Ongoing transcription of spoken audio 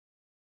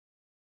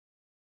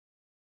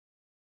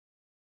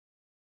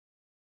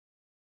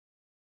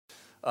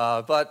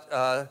But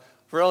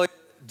Borrelia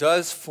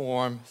does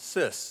form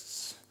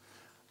cysts.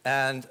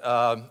 And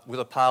with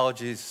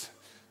apologies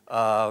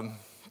to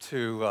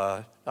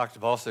Dr.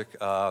 Balsick,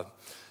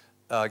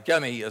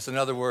 gemi is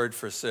another word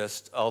for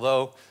cyst,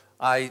 although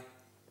I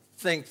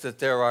think that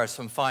there are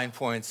some fine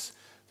points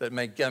that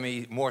make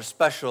gemi more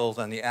special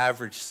than the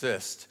average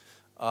cyst.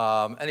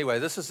 Anyway,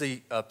 this is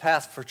the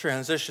path for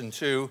transition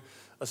to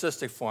a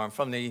cystic form.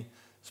 From the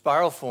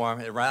spiral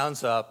form, it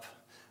rounds up,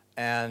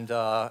 and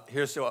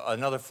here's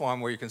another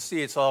form where you can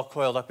see it's all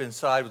coiled up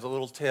inside with a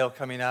little tail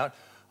coming out.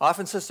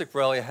 Often cystic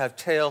Borrelia have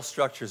tail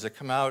structures that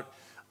come out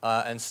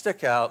and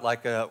stick out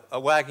like a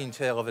wagging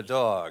tail of a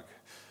dog.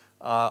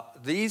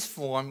 These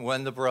form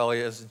when the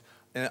Borrelia is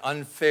in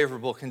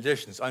unfavorable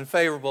conditions.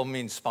 Unfavorable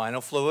means spinal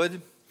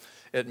fluid.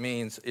 It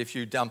means if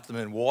you dump them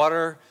in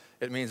water.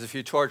 It means if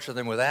you torture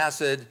them with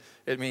acid.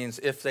 It means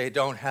if they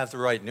don't have the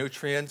right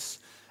nutrients.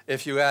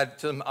 If you add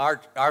to them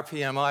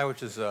RPMI,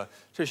 which is a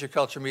tissue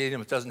culture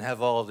medium, it doesn't have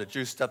all of the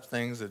juiced up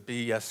things that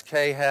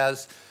BSK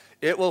has,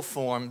 it will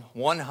form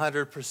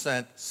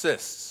 100%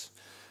 cysts.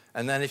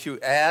 And then if you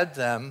add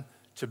them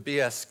to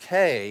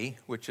BSK,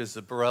 which is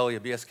the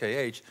Borrelia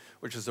BSKH,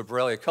 which is the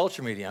Borrelia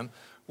culture medium,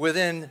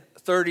 within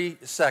 30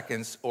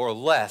 seconds or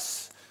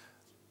less,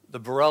 the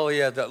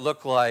Borrelia that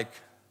look like,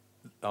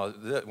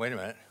 wait a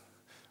minute,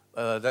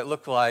 that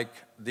look like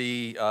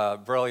the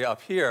Borrelia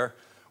up here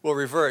will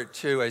revert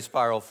to a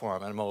spiral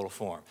form and a motile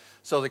form.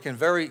 So they can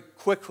very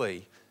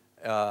quickly,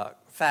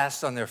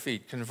 fast on their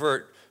feet,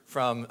 convert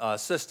from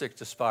cystic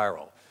to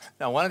spiral.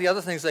 Now, one of the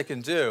other things they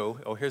can do,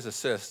 here's a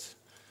cyst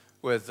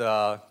with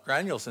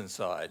granules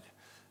inside.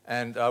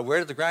 And where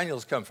did the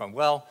granules come from?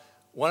 Well,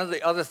 one of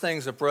the other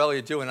things that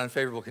Borrelia do in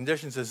unfavorable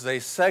conditions is they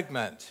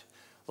segment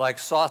like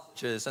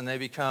sausages, and they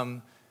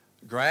become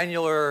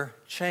granular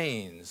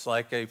chains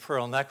like a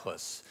pearl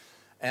necklace.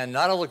 And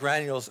not all the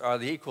granules are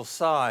the equal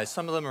size.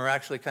 Some of them are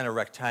actually kind of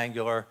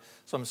rectangular,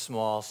 some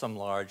small, some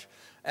large.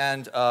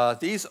 And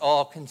these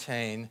all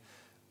contain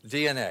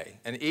DNA.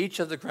 And each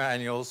of the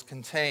granules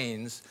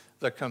contains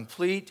the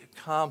complete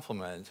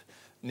complement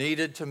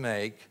needed to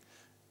make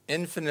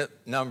infinite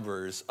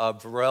numbers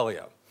of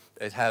Borrelia.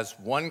 It has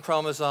one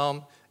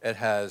chromosome. It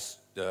has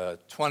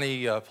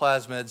 20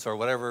 plasmids, or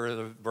whatever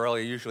the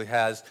Borrelia usually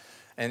has.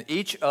 And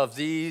each of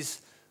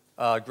these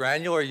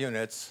granular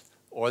units,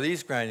 or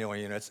these granular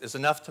units, is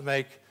enough to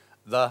make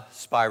the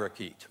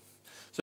spirochete.